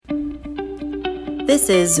This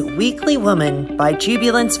is Weekly Woman by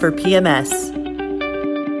Jubilance for PMS.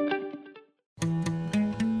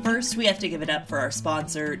 First, we have to give it up for our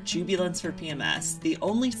sponsor, Jubilance for PMS, the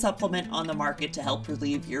only supplement on the market to help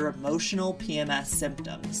relieve your emotional PMS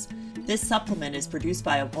symptoms. This supplement is produced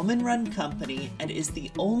by a woman-run company and is the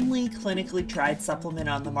only clinically tried supplement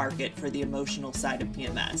on the market for the emotional side of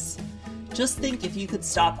PMS. Just think if you could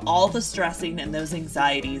stop all the stressing and those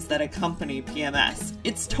anxieties that accompany PMS.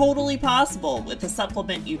 It's totally possible with a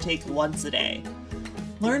supplement you take once a day.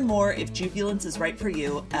 Learn more if Jubilance is right for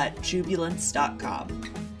you at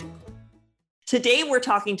jubilance.com. Today we're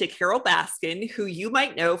talking to Carole Baskin, who you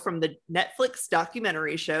might know from the Netflix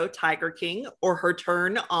documentary show Tiger King or her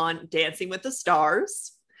turn on Dancing with the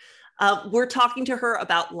Stars. We're talking to her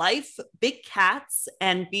about life, big cats,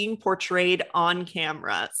 and being portrayed on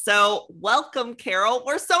camera. So welcome, Carole.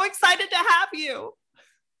 We're so excited to have you.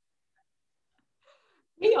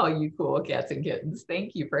 Hey, all you cool cats and kittens.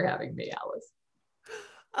 Thank you for having me, Alice.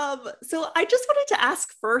 So I just wanted to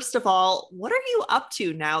ask, first of all, what are you up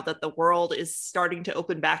to now that the world is starting to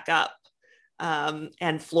open back up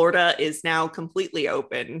and Florida is now completely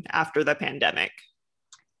open after the pandemic?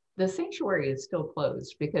 The sanctuary is still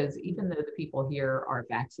closed because even though the people here are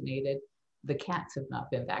vaccinated, the cats have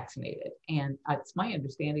not been vaccinated. And it's my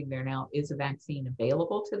understanding there now is a vaccine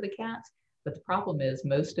available to the cats. But the problem is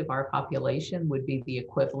most of our population would be the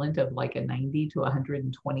equivalent of like a 90 to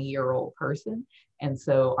 120-year-old person. And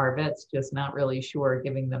so our vet's just not really sure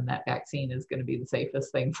giving them that vaccine is going to be the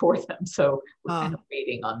safest thing for them. So we're kind of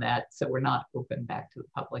waiting on that. So we're not open back to the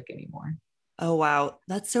public anymore. Oh, wow.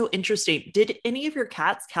 That's so interesting. Did any of your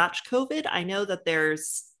cats catch COVID? I know that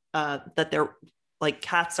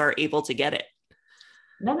cats are able to get it.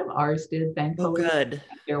 None of ours did, thankfully. Oh, good.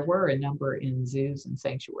 There were a number in zoos and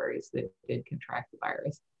sanctuaries that did contract the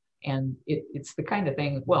virus. And it's the kind of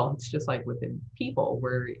thing, well, it's just like within people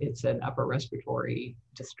where it's an upper respiratory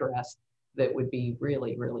distress that would be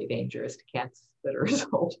really, really dangerous to cats that are as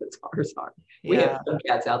old as ours are. Yeah. We have some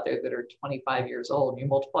cats out there that are 25 years old. You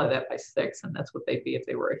multiply that by 6, and that's what they'd be if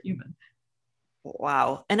they were a human.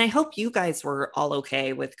 Wow. And I hope you guys were all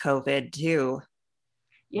okay with COVID too.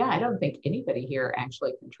 Yeah, I don't think anybody here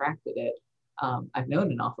actually contracted it. I've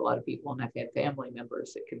known an awful lot of people and I've had family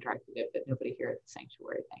members that contracted it, but nobody here at the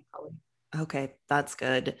sanctuary, thankfully. Okay, that's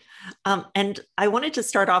good. And I wanted to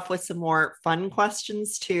start off with some more fun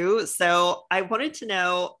questions too. So I wanted to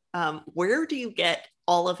know, where do you get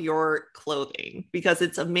all of your clothing? Because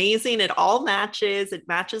it's amazing. It all matches. It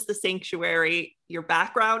matches the sanctuary. Your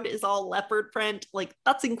background is all leopard print. Like,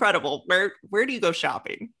 that's incredible. Where do you go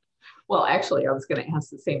shopping? Well, actually, I was going to ask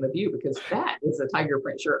the same of you because that is a tiger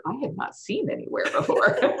print shirt I had not seen anywhere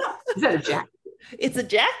before. Is that a jacket? It's a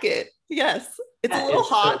jacket. Yes. It's a little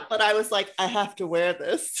hot, but I was like, I have to wear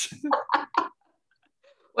this.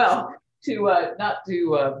 Well, to not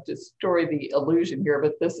to destroy the illusion here,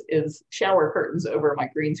 but this is shower curtains over my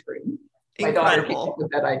green screen. My daughter came up with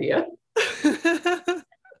that idea.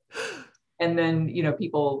 And then,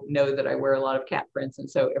 people know that I wear a lot of cat prints. And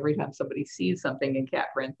so every time somebody sees something in cat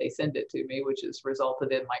print, they send it to me, which has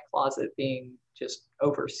resulted in my closet being just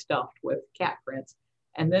overstuffed with cat prints.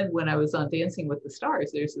 And then when I was on Dancing with the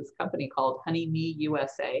Stars, there's this company called Honey Me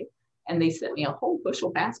USA. And they sent me a whole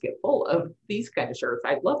bushel basket full of these kind of shirts.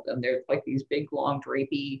 I love them. They're like these big, long,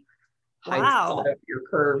 drapey, hide your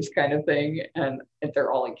curves kind of thing. And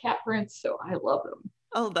they're all in cat prints. So I love them.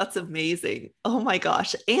 Oh, that's amazing. Oh my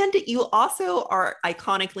gosh. And you also are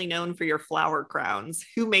iconically known for your flower crowns.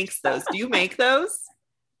 Who makes those? Do you make those?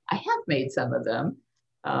 I have made some of them.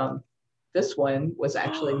 This one was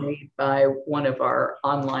actually made by one of our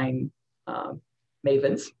online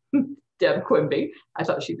mavens, Deb Quimby. I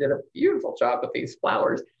thought she did a beautiful job with these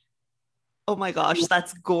flowers. Oh my gosh,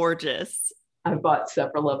 that's gorgeous. I bought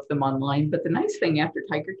several of them online, but the nice thing after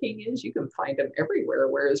Tiger King is you can find them everywhere,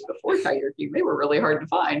 whereas before Tiger King, they were really hard to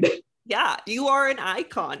find. Yeah, you are an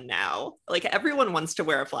icon now. Like, everyone wants to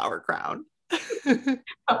wear a flower crown.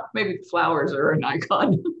 Maybe flowers are an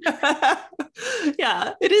icon.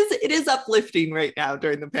 Yeah, it is uplifting right now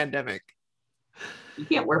during the pandemic. You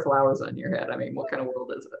can't wear flowers on your head. I mean, what kind of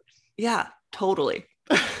world is it? Yeah, totally.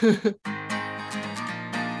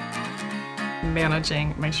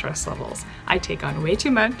 Managing my stress levels. I take on way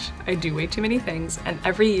too much, I do way too many things, and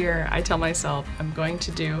every year I tell myself I'm going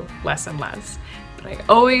to do less and less. But I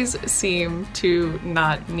always seem to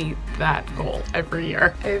not meet that goal every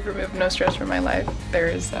year. I've removed no stress from my life.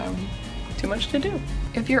 There's too much to do.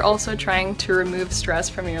 If you're also trying to remove stress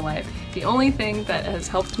from your life, the only thing that has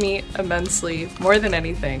helped me immensely, more than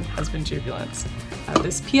anything, has been Jubilance.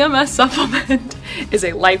 This PMS supplement is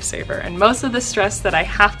a lifesaver, and most of the stress that I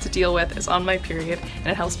have to deal with is on my period, and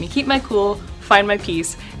it helps me keep my cool, find my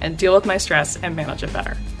peace, and deal with my stress and manage it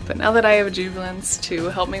better. But now that I have Jubilance to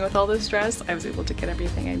help me with all this stress, I was able to get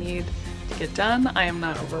everything I need to get done. I am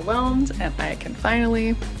not overwhelmed, and I can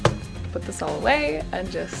finally put this all away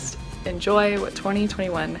and just enjoy what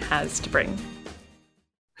 2021 has to bring.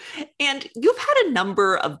 And you've had a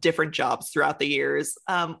number of different jobs throughout the years.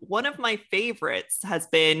 One of my favorites has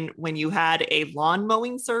been when you had a lawn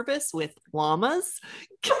mowing service with llamas.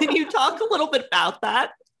 Can you talk a little bit about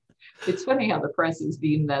that? It's funny how the press has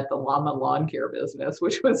deemed that the llama lawn care business,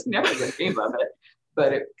 which was never the name of it,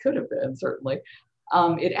 but it could have been, certainly.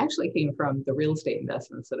 It actually came from the real estate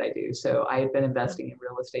investments that I do. So I had been investing in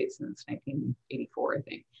real estate since 1984, I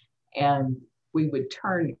think. And we would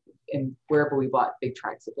turn, in wherever we bought big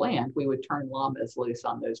tracts of land, we would turn llamas loose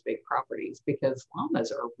on those big properties because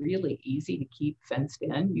llamas are really easy to keep fenced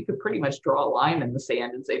in. You could pretty much draw a line in the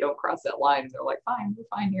sand and say, don't cross that line. And they're like, fine, we're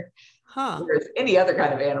fine here. Whereas any other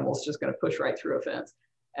kind of animal is just going to push right through a fence.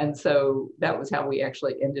 And so that was how we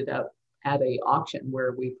actually ended up at a auction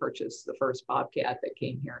where we purchased the first bobcat that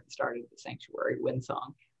came here and started the sanctuary,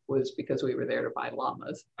 Windsong, was because we were there to buy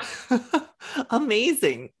llamas.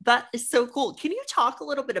 Amazing. That is so cool. Can you talk a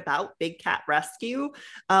little bit about Big Cat Rescue?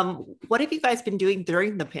 What have you guys been doing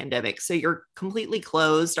during the pandemic? So you're completely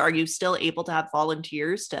closed. Are you still able to have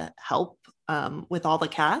volunteers to help with all the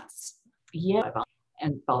cats? Yeah,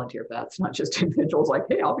 and volunteer vets, not just individuals like,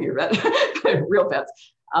 hey, I'll be your vet, real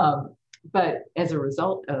vets. But as a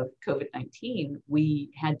result of COVID-19,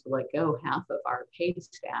 we had to let go half of our paid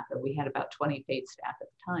staff, and we had about 20 paid staff at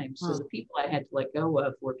the time. So the people I had to let go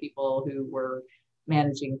of were people who were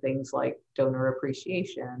managing things like donor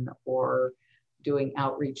appreciation or doing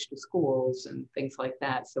outreach to schools and things like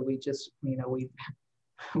that. So we just,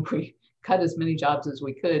 we cut as many jobs as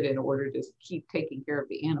we could in order to keep taking care of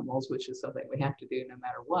the animals, which is something we have to do no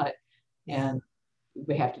matter what. And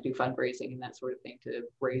we have to do fundraising and that sort of thing to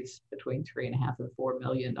raise between $3.5 and $4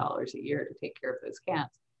 million a year to take care of those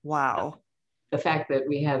cats. Wow. The fact that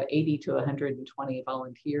we have 80 to 120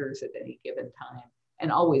 volunteers at any given time and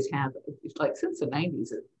always have, like since the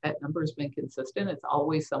 90s, that number has been consistent. It's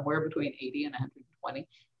always somewhere between 80 and 120.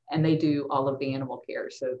 And they do all of the animal care.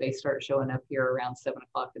 So they start showing up here around 7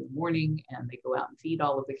 o'clock in the morning and they go out and feed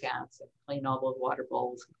all of the cats and clean all the water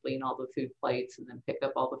bowls, and clean all the food plates, and then pick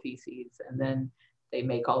up all the feces. And then they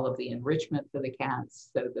make all of the enrichment for the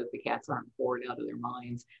cats so that the cats aren't bored out of their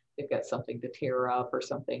minds. They've got something to tear up or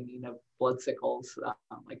something, bloodsickles,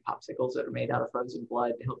 like popsicles that are made out of frozen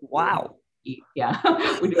blood to help wow. Eat. Yeah,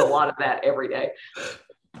 we do a lot of that every day.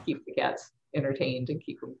 Keep the cats entertained and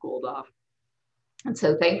keep them cooled off. And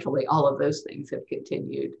so thankfully, all of those things have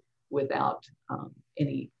continued without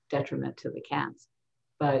any detriment to the cats.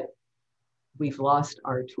 But we've lost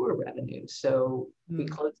our tour revenue. So we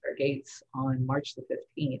closed our gates on March the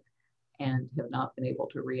 15th and have not been able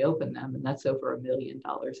to reopen them. And that's over $1 million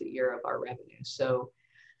a year of our revenue. So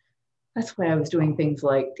that's why I was doing things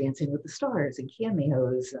like Dancing with the Stars and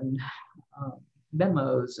cameos and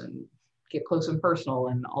memos and Get Close and Personal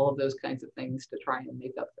and all of those kinds of things to try and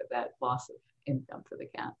make up for that loss of income for the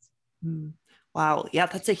cats. Wow. Yeah,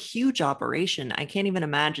 that's a huge operation. I can't even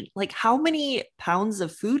imagine. Like, how many pounds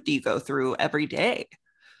of food do you go through every day?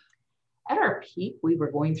 At our peak, we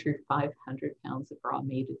were going through 500 pounds of raw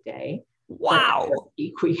meat a day. Wow. At our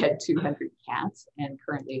peak, we had 200 cats, and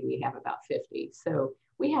currently we have about 50. So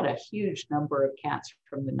we had a huge number of cats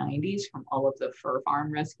from the 90s, from all of the fur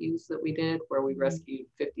farm rescues that we did, where we rescued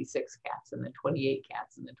 56 cats and then 28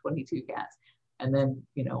 cats and then 22 cats. And then,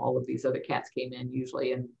 all of these other cats came in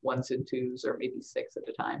usually in 1s and 2s or maybe 6 at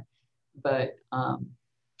a time. But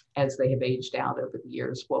as they have aged out over the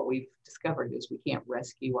years, what we've discovered is we can't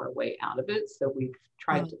rescue our way out of it. So we've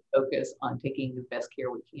tried to focus on taking the best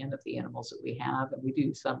care we can of the animals that we have. And we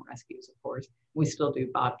do some rescues, of course. We still do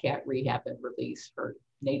bobcat rehab and release for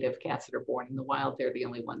native cats that are born in the wild. They're the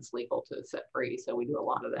only ones legal to set free. So we do a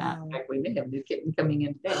lot of that. In fact, we may have a new kitten coming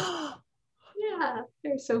in today. Yeah,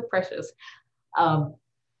 they're so precious.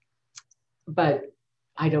 But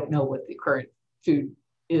I don't know what the current food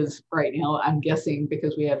is right now. I'm guessing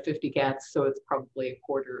because we have 50 cats, so it's probably a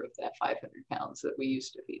quarter of that 500 pounds that we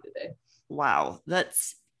used to feed a day. Wow,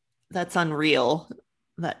 that's unreal.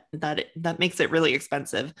 That makes it really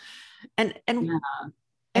expensive. And yeah.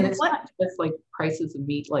 And it's not just like prices of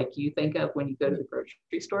meat like you think of when you go to the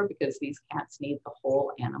grocery store, because these cats need the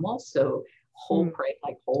whole animal. So whole prey,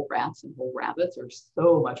 like whole rats and whole rabbits, are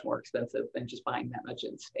so much more expensive than just buying that much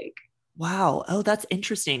in steak. Wow. Oh, that's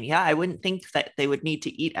interesting. Yeah, I wouldn't think that they would need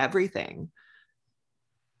to eat everything.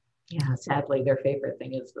 Yeah, sadly, their favorite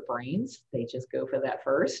thing is the brains. They just go for that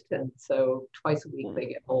first. And so twice a week they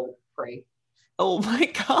get whole prey. Oh my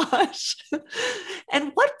gosh.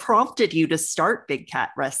 And what prompted you to start Big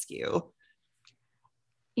Cat Rescue?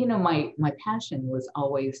 You know, my passion was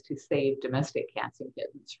always to save domestic cats and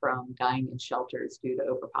kittens from dying in shelters due to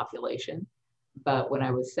overpopulation. But when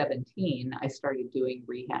I was 17, I started doing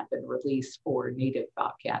rehab and release for native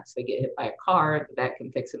bobcats. They get hit by a car, the vet can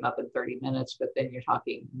fix them up in 30 minutes, but then you're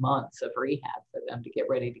talking months of rehab for them to get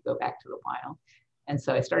ready to go back to the wild. And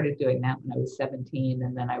so I started doing that when I was 17.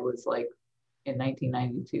 And then I was like, in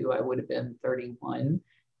 1992, I would have been 31,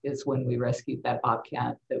 is when we rescued that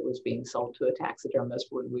bobcat that was being sold to a taxidermist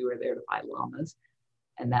when we were there to buy llamas.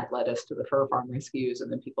 And that led us to the fur farm rescues. And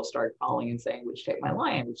then people started calling and saying, would you take my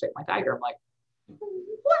lion? Would you take my tiger? I'm like,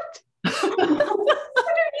 what? What are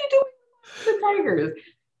you doing with the tigers?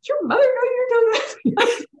 Does your mother know you're doing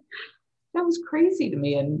this? That was crazy to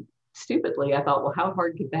me. And stupidly, I thought, well, how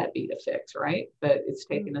hard could that be to fix, right? But it's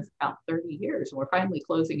taken us about 30 years and we're finally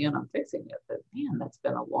closing in on fixing it. But man, that's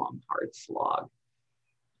been a long, hard slog.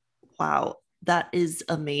 Wow, that is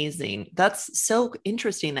amazing. That's so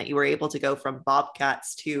interesting that you were able to go from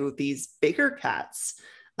bobcats to these bigger cats.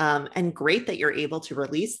 And great that you're able to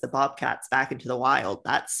release the bobcats back into the wild.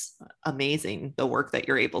 That's amazing, the work that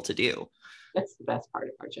you're able to do. That's the best part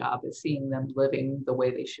of our job, is seeing them living the way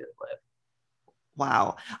they should live.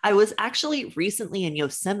 Wow. I was actually recently in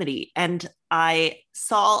Yosemite and I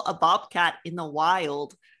saw a bobcat in the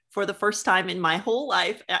wild for the first time in my whole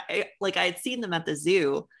life. I had seen them at the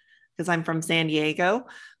zoo because I'm from San Diego,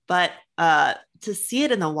 but to see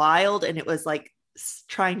it in the wild and it was like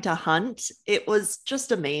trying to hunt, it was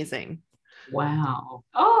just amazing. Wow.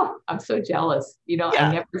 Oh, I'm so jealous. You know, Yeah.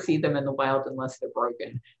 I never see them in the wild unless they're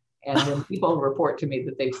broken. And when people report to me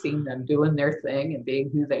that they've seen them doing their thing and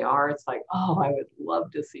being who they are, it's like, oh, I would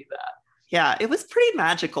love to see that. Yeah, it was pretty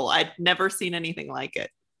magical. I'd never seen anything like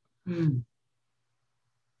it.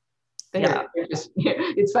 They're just,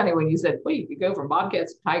 it's funny when you said, well, you could go from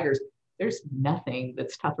bobcats to tigers. There's nothing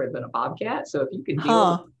that's tougher than a bobcat. So if you can deal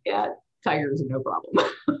with a bobcat, tigers are no problem.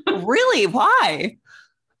 Really? Why?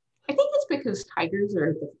 I think it's because tigers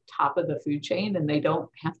are at the top of the food chain and they don't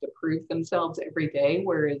have to prove themselves every day,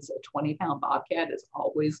 whereas a 20-pound bobcat is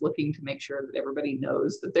always looking to make sure that everybody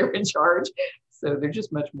knows that they're in charge. So they're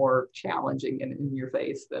just much more challenging and in your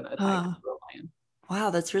face than a tiger or a lion.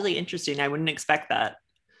 Wow, that's really interesting. I wouldn't expect that.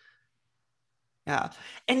 Yeah.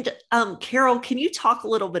 And Carol, can you talk a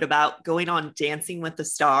little bit about going on Dancing with the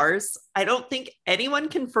Stars? I don't think anyone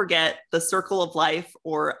can forget the Circle of Life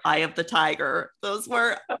or Eye of the Tiger. Those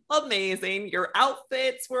were amazing. Your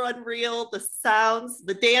outfits were unreal, the sounds,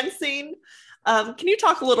 the dancing. Can you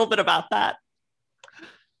talk a little bit about that?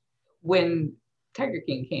 When Tiger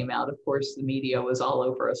King came out, of course, the media was all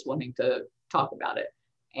over us wanting to talk about it.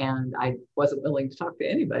 And I wasn't willing to talk to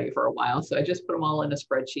anybody for a while. So I just put them all in a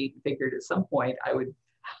spreadsheet and figured at some point I would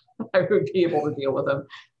be able to deal with them.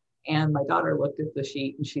 And my daughter looked at the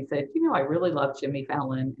sheet and she said, you know, I really love Jimmy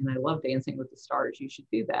Fallon and I love Dancing with the Stars. You should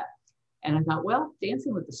do that. And I thought, well,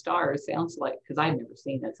 Dancing with the Stars sounds like, because I'd never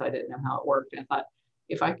seen it, so I didn't know how it worked. And I thought,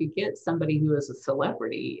 if I could get somebody who is a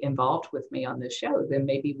celebrity involved with me on this show, then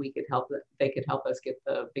maybe they could help us get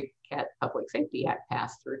the Big Cat Public Safety Act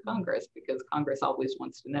passed through Congress, because Congress always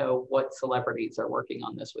wants to know what celebrities are working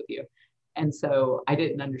on this with you. And so I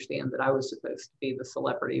didn't understand that I was supposed to be the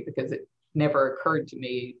celebrity, because it never occurred to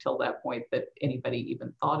me till that point that anybody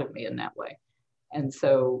even thought of me in that way. And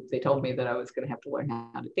so they told me that I was going to have to learn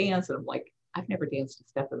how to dance. And I'm like, I've never danced a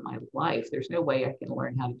step in my life. There's no way I can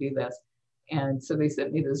learn how to do this. And so they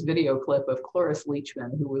sent me this video clip of Cloris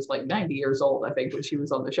Leachman, who was like 90 years old, I think, when she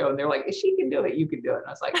was on the show. And they're like, if she can do it, you can do it. And I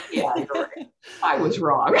was like, yeah, you're right. I was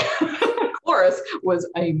wrong. Cloris was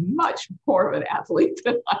a much more of an athlete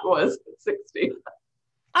than I was at 60.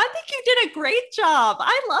 I think you did a great job.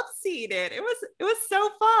 I love seeing it. It was so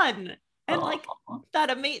fun. And like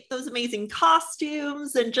those amazing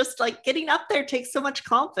costumes and just like getting up there takes so much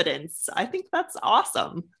confidence. I think that's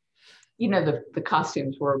awesome. You know, the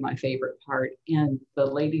costumes were my favorite part. And the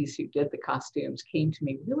ladies who did the costumes came to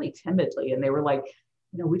me really timidly. And they were like,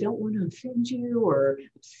 you know, we don't want to offend you or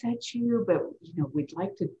upset you, but, you know, we'd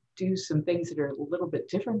like to do some things that are a little bit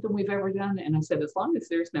different than we've ever done. And I said, as long as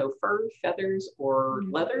there's no fur, feathers, or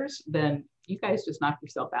leathers, then you guys just knock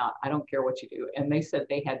yourself out. I don't care what you do. And they said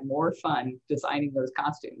they had more fun designing those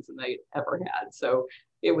costumes than they ever had. So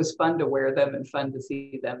it was fun to wear them and fun to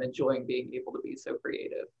see them enjoying being able to be so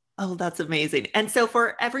creative. Oh, that's amazing. And so,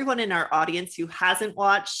 for everyone in our audience who hasn't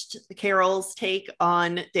watched Carol's take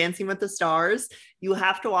on Dancing with the Stars, you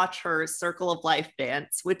have to watch her Circle of Life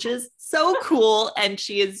dance, which is so cool. And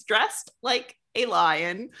she is dressed like a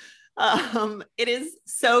lion. It is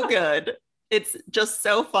so good. It's just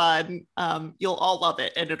so fun. You'll all love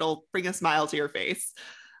it, and it'll bring a smile to your face.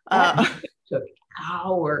 That took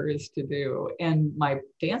hours to do. And my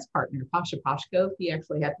dance partner, Pasha Pashko, he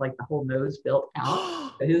actually had like the whole nose built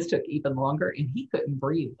out, but his took even longer, and he couldn't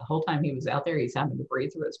breathe. The whole time he was out there, he's having to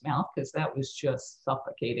breathe through his mouth because that was just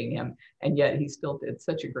suffocating him. And yet he still did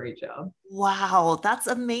such a great job. Wow, that's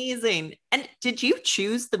amazing. And did you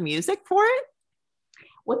choose the music for it?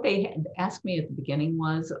 What they had asked me at the beginning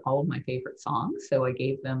was all of my favorite songs. So I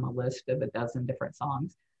gave them a list of a dozen different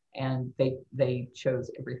songs, and they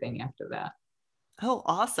chose everything after that. Oh,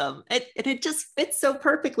 awesome. It just fits so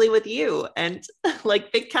perfectly with you and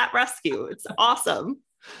like Big Cat Rescue. It's awesome.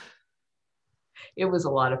 It was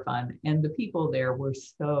a lot of fun. And the people there were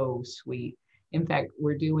so sweet. In fact,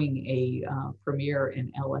 we're doing a premiere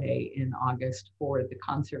in LA in August for The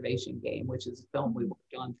Conservation Game, which is a film we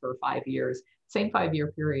worked on for 5 years. Same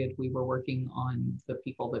 5-year period we were working on the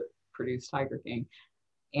people that produced Tiger King.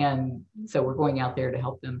 And so we're going out there to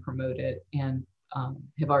help them promote it, and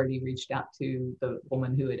have already reached out to the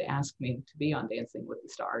woman who had asked me to be on Dancing with the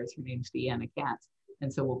Stars. Her name's Deanna Katz.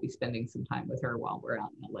 And so we'll be spending some time with her while we're out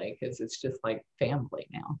in LA, because it's just like family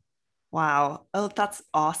now. Wow. Oh, that's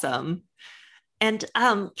awesome. And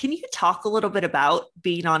can you talk a little bit about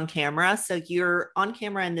being on camera? So you're on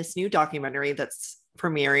camera in this new documentary that's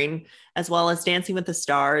premiering, as well as Dancing with the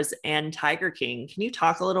Stars and Tiger King. Can you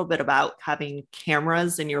talk a little bit about having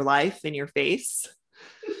cameras in your life, in your face?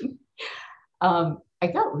 I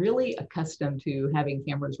got really accustomed to having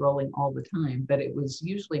cameras rolling all the time, but it was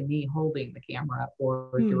usually me holding the camera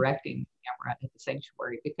or directing the camera at the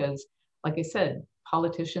sanctuary because, like I said,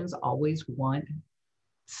 politicians always want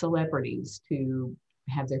celebrities to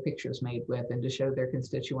have their pictures made with and to show their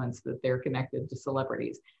constituents that they're connected to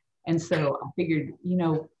celebrities. And so I figured,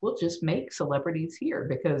 we'll just make celebrities here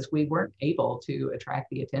because we weren't able to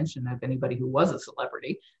attract the attention of anybody who was a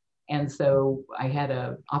celebrity. And so I had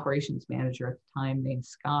an operations manager at the time named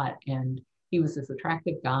Scott, and he was this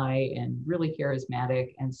attractive guy and really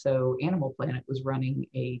charismatic. And so Animal Planet was running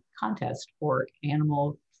a contest for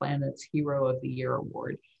Animal Planet's Hero of the Year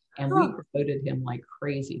award. And we promoted him like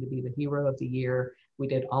crazy to be the hero of the year. We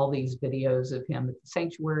did all these videos of him at the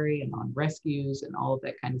sanctuary and on rescues and all of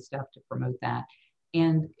that kind of stuff to promote that.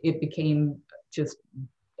 And it became just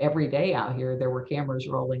every day out here, there were cameras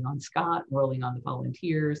rolling on Scott, rolling on the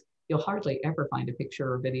volunteers. You'll hardly ever find a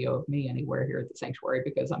picture or video of me anywhere here at the sanctuary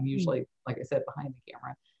because I'm usually, like I said, behind the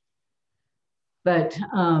camera. But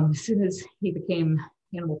as soon as he became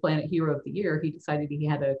Animal Planet Hero of the Year, he decided he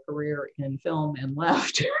had a career in film and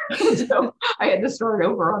left. So I had to start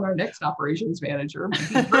over on our next operations manager,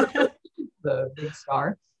 the big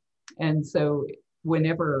star. And so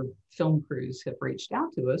whenever film crews have reached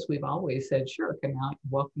out to us, we've always said, sure, come out,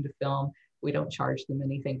 welcome to film. We don't charge them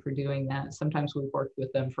anything for doing that. Sometimes we've worked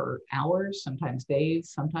with them for hours, sometimes days,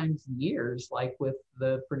 sometimes years, like with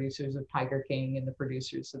the producers of Tiger King and the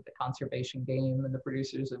producers of The Conservation Game and the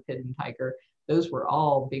producers of Hidden Tiger. Those were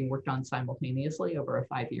all being worked on simultaneously over a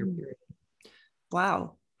 5-year period.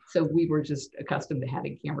 Wow. So we were just accustomed to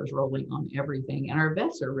having cameras rolling on everything. And our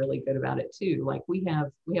vets are really good about it too. Like we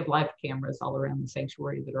have live cameras all around the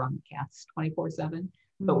sanctuary that are on the cats 24/7,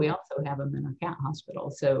 but we also have them in our cat hospital.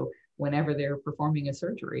 So whenever they're performing a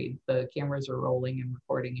surgery, the cameras are rolling and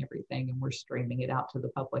recording everything, and we're streaming it out to the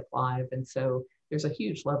public live. And so there's a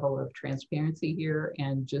huge level of transparency here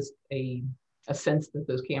and just a sense that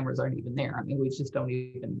those cameras aren't even there. I mean, we just don't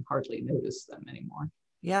even hardly notice them anymore.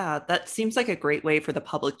 Yeah, that seems like a great way for the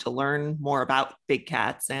public to learn more about big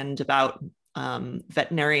cats and about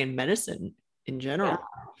veterinarian medicine in general. Yeah.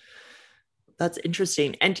 That's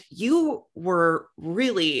interesting. And you were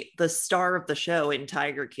really the star of the show in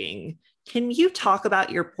Tiger King. Can you talk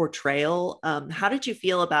about your portrayal? How did you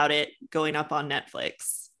feel about it going up on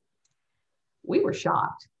Netflix? We were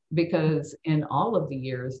shocked because in all of the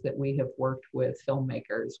years that we have worked with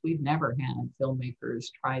filmmakers, we've never had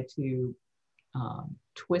filmmakers try to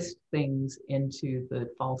twist things into the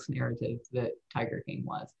false narrative that Tiger King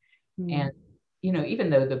was. And even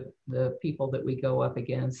though the people that we go up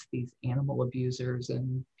against, these animal abusers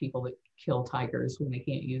and people that kill tigers when they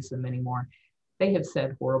can't use them anymore, they have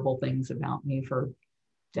said horrible things about me for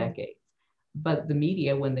decades. But the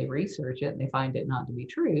media, when they research it and they find it not to be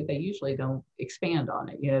true, they usually don't expand on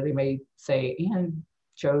it. They may say, and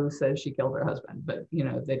Joe says she killed her husband, but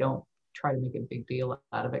they don't try to make a big deal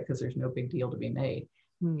out of it because there's no big deal to be made.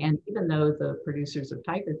 And even though the producers of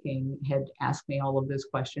Tiger King had asked me all of those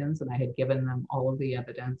questions and I had given them all of the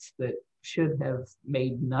evidence that should have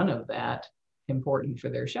made none of that important for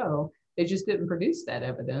their show, they just didn't produce that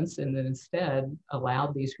evidence and then instead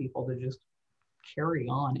allowed these people to just carry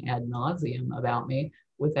on ad nauseum about me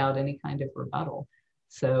without any kind of rebuttal.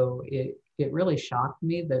 So it really shocked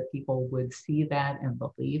me that people would see that and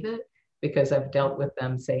believe it, because I've dealt with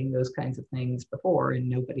them saying those kinds of things before and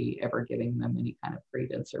nobody ever giving them any kind of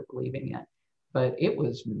credence or believing it. But it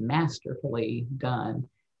was masterfully done.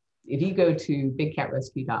 If you go to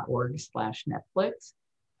bigcatrescue.org/Netflix,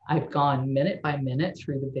 I've gone minute by minute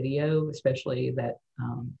through the video, especially that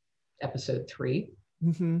episode 3.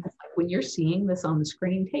 Mm-hmm. When you're seeing this on the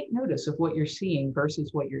screen, take notice of what you're seeing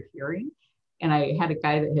versus what you're hearing. And I had a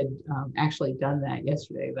guy that had actually done that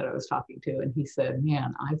yesterday that I was talking to, and he said,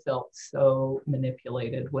 man, I felt so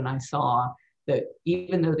manipulated when I saw that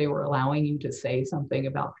even though they were allowing you to say something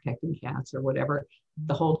about protecting cats or whatever,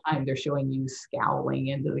 the whole time they're showing you scowling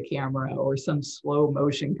into the camera or some slow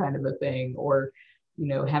motion kind of a thing, or, you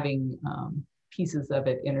know, having pieces of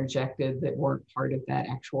it interjected that weren't part of that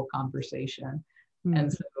actual conversation. Mm-hmm.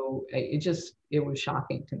 And so it was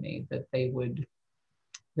shocking to me that they would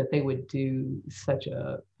do such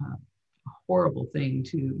a horrible thing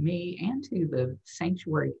to me and to the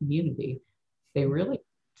sanctuary community. They really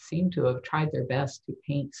seem to have tried their best to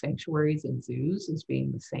paint sanctuaries and zoos as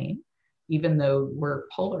being the same, even though we're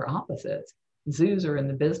polar opposites. Zoos are in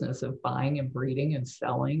the business of buying and breeding and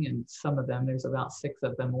selling, and some of them, there's about 6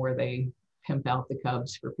 of them where they pimp out the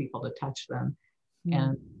cubs for people to touch them,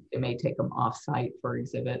 and they may take them off-site for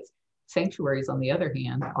exhibits. Sanctuaries, on the other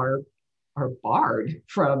hand, are barred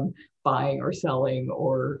from buying or selling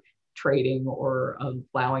or trading or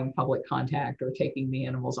allowing public contact or taking the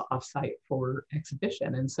animals off-site for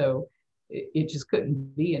exhibition. And so it just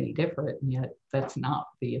couldn't be any different. And yet that's not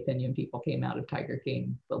the opinion people came out of Tiger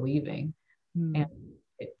King believing. And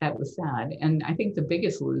that was sad. And I think the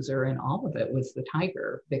biggest loser in all of it was the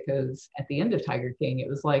tiger, because at the end of Tiger King, it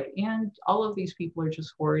was like, and all of these people are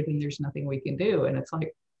just horrid and there's nothing we can do. And it's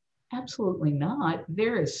like, absolutely not.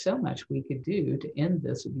 There is so much we could do to end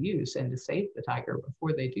this abuse and to save the tiger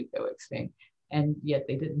before they do go extinct. And yet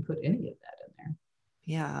they didn't put any of that in there.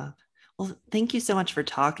 Yeah. Well, thank you so much for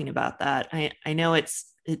talking about that. I know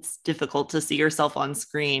it's difficult to see yourself on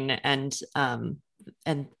screen, and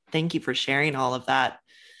thank you for sharing all of that.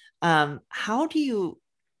 How do you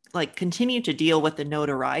continue to deal with the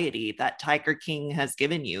notoriety that Tiger King has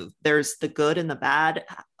given you? There's the good and the bad.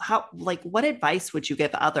 What advice would you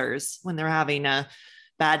give others when they're having a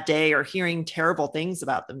bad day or hearing terrible things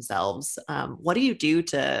about themselves? What do you do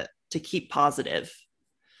to keep positive?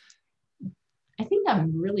 I think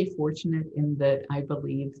I'm really fortunate in that I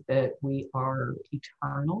believe that we are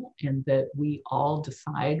eternal and that we all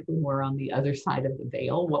decide when we're on the other side of the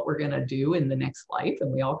veil what we're going to do in the next life,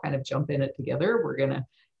 and we all kind of jump in it together. We're going to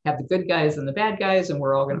have the good guys and the bad guys, and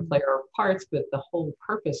we're all going to play our parts, but the whole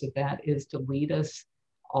purpose of that is to lead us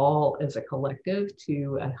all as a collective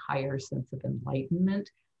to a higher sense of enlightenment.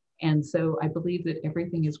 And so I believe that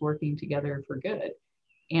everything is working together for good.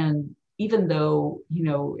 And even though,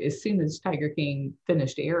 as soon as Tiger King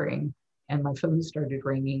finished airing and my phone started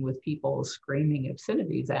ringing with people screaming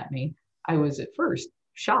obscenities at me, I was at first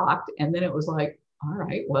shocked. And then it was like, all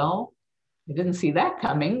right, well, I didn't see that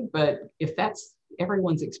coming, but if that's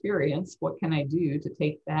everyone's experience, what can I do to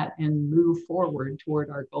take that and move forward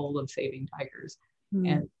toward our goal of saving tigers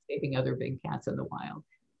and saving other big cats in the wild?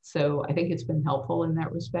 So I think it's been helpful in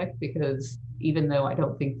that respect, because even though I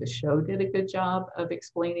don't think the show did a good job of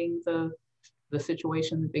explaining the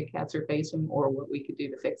situation that big cats are facing or what we could do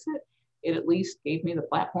to fix it, it at least gave me the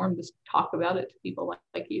platform to talk about it to people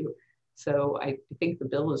like you. So I think the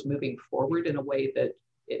bill is moving forward in a way that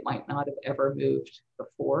it might not have ever moved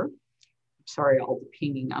before. Sorry, all the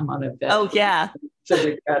pinging. I'm on a vet. Oh, yeah. So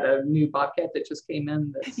we've got a new bobcat that just came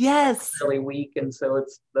in that's really weak. And so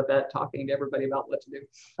it's the vet talking to everybody about what to do.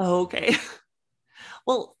 Oh, okay.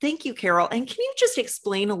 Well, thank you, Carol. And can you just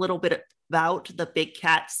explain a little bit about the Big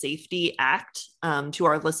Cat Safety Act to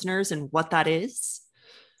our listeners and what that is?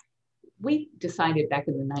 We decided back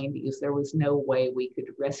in the 90s there was no way we could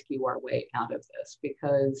rescue our way out of this,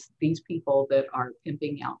 because these people that are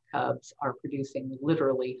pimping out cubs are producing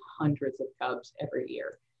literally hundreds of cubs every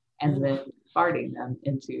year and then farting them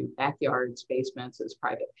into backyards, basements as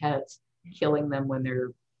private pets, killing them when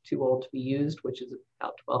they're too old to be used, which is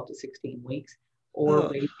about 12 to 16 weeks, or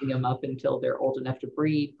raising them up until they're old enough to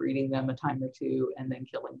breed, breeding them a time or two, and then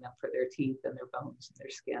killing them for their teeth and their bones and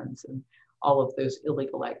their skins and all of those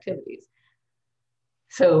illegal activities.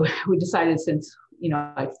 So we decided, since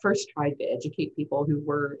I first tried to educate people who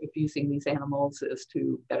were abusing these animals as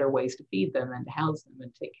to better ways to feed them and to house them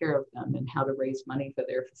and take care of them and how to raise money for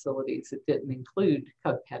their facilities. It didn't include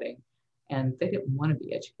cub petting, and they didn't want to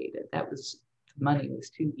be educated. Money was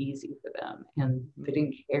too easy for them, and they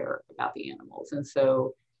didn't care about the animals. And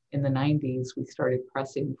so in the 90s, we started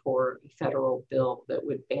pressing for a federal bill that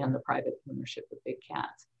would ban the private ownership of big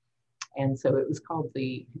cats. And so it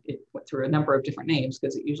went through a number of different names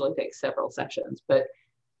because it usually takes several sessions, but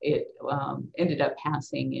it ended up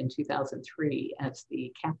passing in 2003 as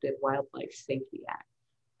the Captive Wildlife Safety Act.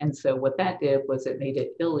 And so what that did was it made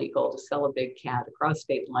it illegal to sell a big cat across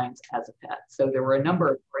state lines as a pet. So there were a number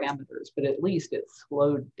of parameters, but at least it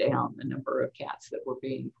slowed down the number of cats that were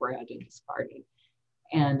being bred and discarded.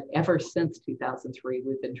 And ever since 2003,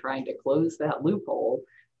 we've been trying to close that loophole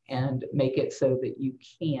and make it so that you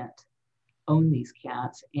can't own these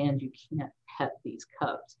cats and you can't pet these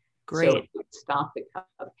cubs. Great. So if we stop the cub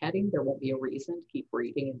petting, there won't be a reason to keep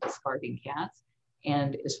breeding and discarding cats.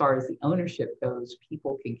 And as far as the ownership goes,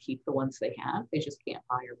 people can keep the ones they have. They just can't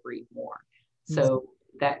buy or breed more. So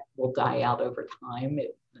that will die out over time. In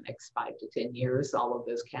the next 5 to 10 years, all of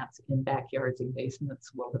those cats in backyards and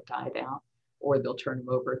basements will have died out, or they'll turn them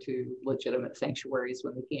over to legitimate sanctuaries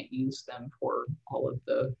when they can't use them for all of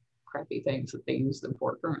the crappy things that they use them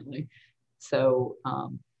for currently. So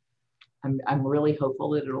I'm really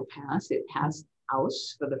hopeful that it'll pass. It passed the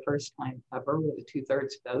House for the first time ever with a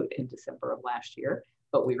 2/3 vote in December of last year,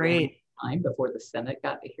 but we ran out of time before the Senate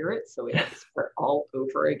got to hear it, so we had to start all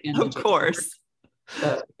over again. Of course.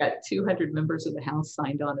 So we've got 200 members of the House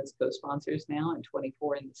signed on as co-sponsors now and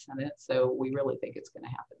 24 in the Senate, so we really think it's going to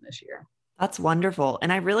happen this year. That's wonderful.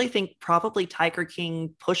 And I really think probably Tiger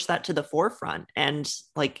King pushed that to the forefront, and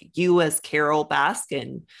like you as Carol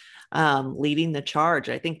Baskin leading the charge.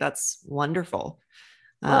 I think that's wonderful.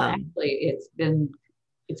 Well, actually,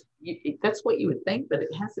 that's what you would think, but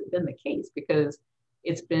it hasn't been the case because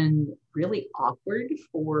it's been really awkward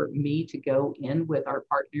for me to go in with our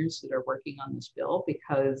partners that are working on this bill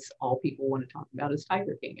because all people want to talk about is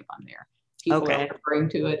Tiger King if I'm there. People are referring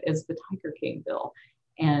to it as the Tiger King bill.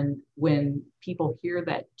 And when people hear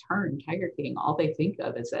that term, Tiger King, all they think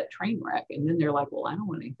of is that train wreck. And then they're like, well, I don't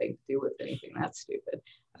want anything to do with anything. That's stupid.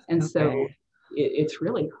 And so it's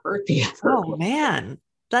really hurt the effort. Oh, man.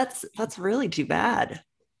 That's really too bad.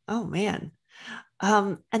 Oh, man.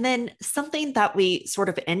 And then something that we sort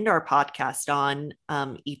of end our podcast on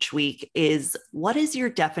each week is, what is your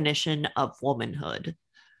definition of womanhood?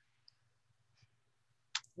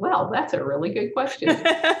 Well, that's a really good question.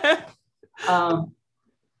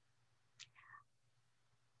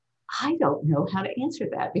 I don't know how to answer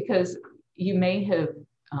that because you may have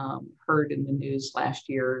heard in the news last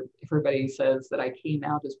year, everybody says that I came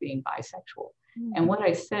out as being bisexual. Mm-hmm. And what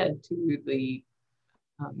I said to the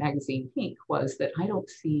magazine Pink was that I don't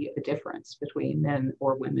see a difference between men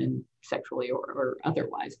or women sexually or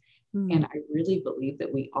otherwise. Mm-hmm. And I really believe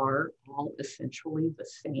that we are all essentially the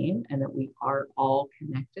same and that we are all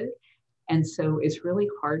connected. And so it's really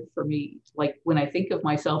hard for me, like when I think of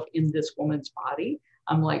myself in this woman's body,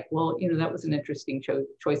 I'm like, well, that was an interesting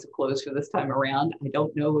choice of clothes for this time around. I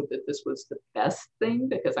don't know that this was the best thing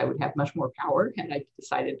because I would have much more power had I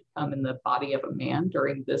decided to come in the body of a man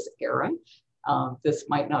during this era. This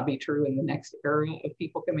might not be true in the next era of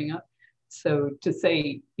people coming up. So to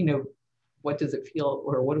say, what does it feel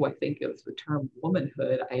or what do I think of the term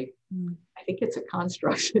womanhood? I think it's a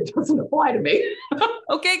construct that doesn't apply to me.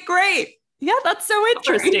 Okay, great. Yeah, that's so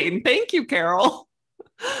interesting. Thank you, Carol.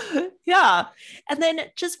 Yeah. And then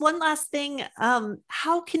just one last thing.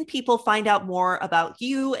 How can people find out more about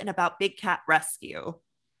you and about Big Cat Rescue?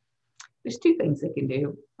 There's 2 things they can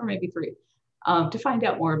do, or maybe 3. To find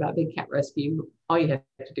out more about Big Cat Rescue, all you have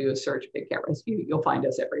to do is search Big Cat Rescue. You'll find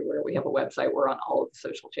us everywhere. We have a website. We're on all of the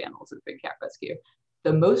social channels of Big Cat Rescue.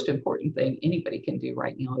 The most important thing anybody can do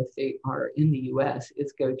right now if they are in the US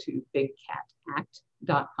is go to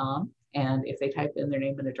bigcatact.com. And if they type in their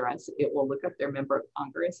name and address, it will look up their member of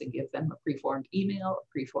Congress and give them a preformed email, a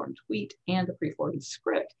preformed tweet, and a preformed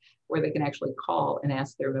script where they can actually call and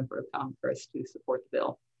ask their member of Congress to support the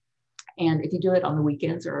bill. And if you do it on the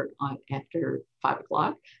weekends or after 5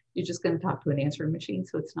 o'clock, you're just going to talk to an answering machine.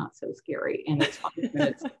 So it's not so scary. And it's 5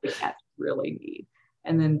 minutes that the cats really need.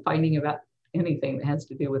 And then finding about anything that has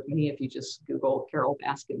to do with me, if you just Google Carol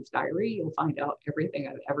Baskin's diary, you'll find out everything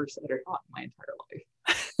I've ever said or thought in my entire life.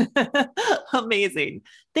 Amazing.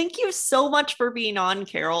 Thank you so much for being on,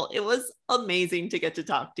 Carol. It was amazing to get to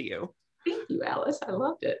talk to you. Thank you, Alice. I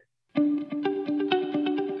loved it.